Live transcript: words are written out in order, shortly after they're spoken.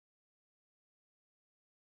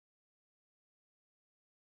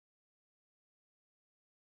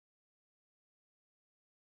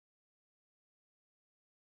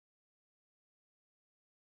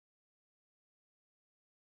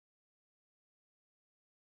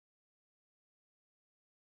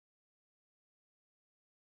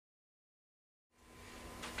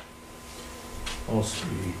I'll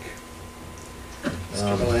speak.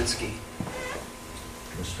 Mr. Belenski.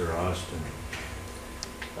 Mr. Austin.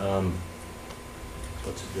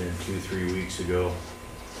 What's it been, 2-3 weeks ago?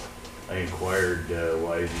 I inquired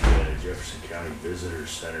why the Jefferson County Visitor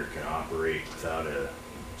Center can operate without a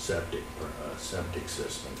septic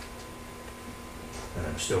system. And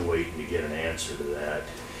I'm still waiting to get an answer to that.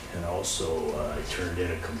 And also, I turned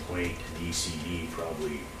in a complaint to DCD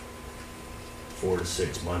probably 4 to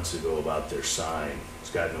 6 months ago about their sign. It's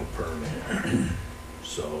got no permit.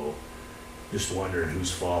 So, just wondering who's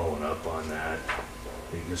following up on that.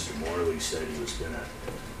 I think Mr. Morley said he was gonna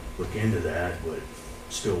look into that, but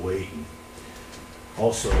still waiting.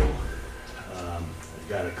 Also, I've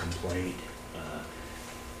got a complaint.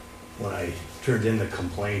 When I turned in the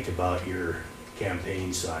complaint about your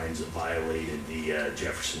campaign signs that violated the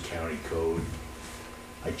Jefferson County Code,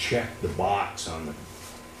 I checked the box on the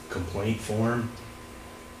complaint form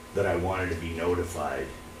that I wanted to be notified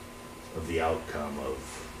of the outcome of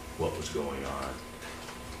what was going on,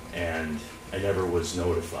 and I never was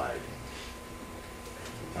notified.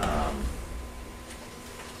 I'm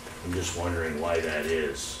just wondering why that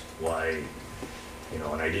is. Why, you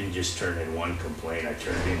know, and I didn't just turn in one complaint, I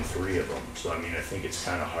turned in 3 of them. So I mean, I think it's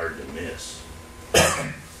kind of hard to miss.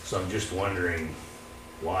 So I'm just wondering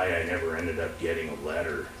why I never ended up getting a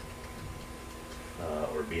letter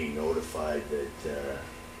or being notified that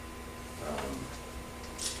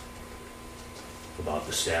about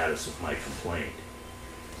the status of my complaint.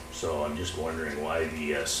 So I'm just wondering why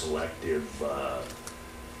the selective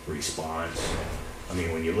response. I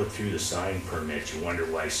mean, when you look through the sign permits, you wonder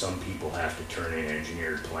why some people have to turn in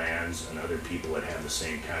engineered plans and other people that have the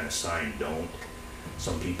same kind of sign don't.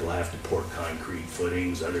 Some people have to pour concrete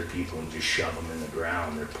footings, other people can just shove them in the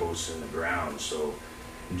ground, they're posts in the ground. So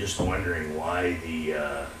I'm just wondering why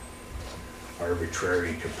the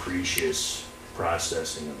arbitrary, capricious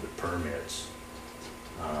processing of the permits.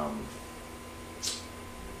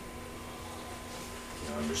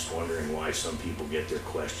 I'm just wondering why some people get their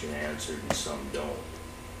question answered and some don't.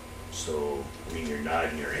 So, I mean, you're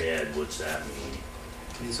nodding your head, what's that mean?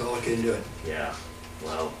 He's all looking into it. Yeah,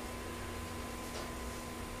 well,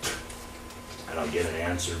 I don't get an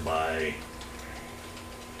answer by,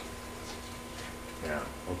 yeah,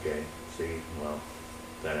 okay, see, well,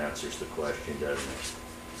 that answers the question, doesn't it?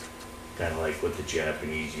 Kind of like what the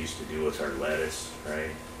Japanese used to do with our lettuce,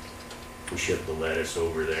 right? We ship the lettuce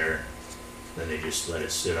over there, then they just let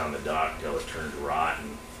it sit on the dock till it turned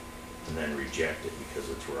rotten, and then reject it because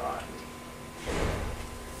it's rotten.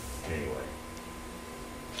 Anyway.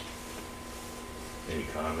 Any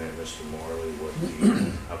comment, Mr.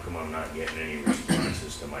 Morley? How come I'm not getting any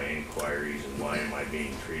responses to my inquiries, and why am I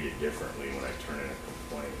being treated differently when I turn in a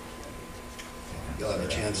complaint? You'll have a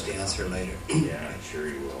chance to answer later. Yeah, sure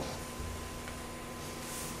you will.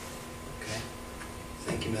 Okay.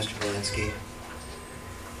 Thank you, Mr. Belenski.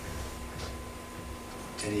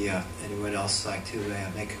 Anyone else like to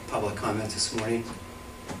make a public comment this morning?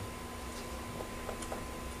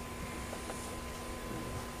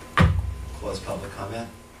 Close public comment.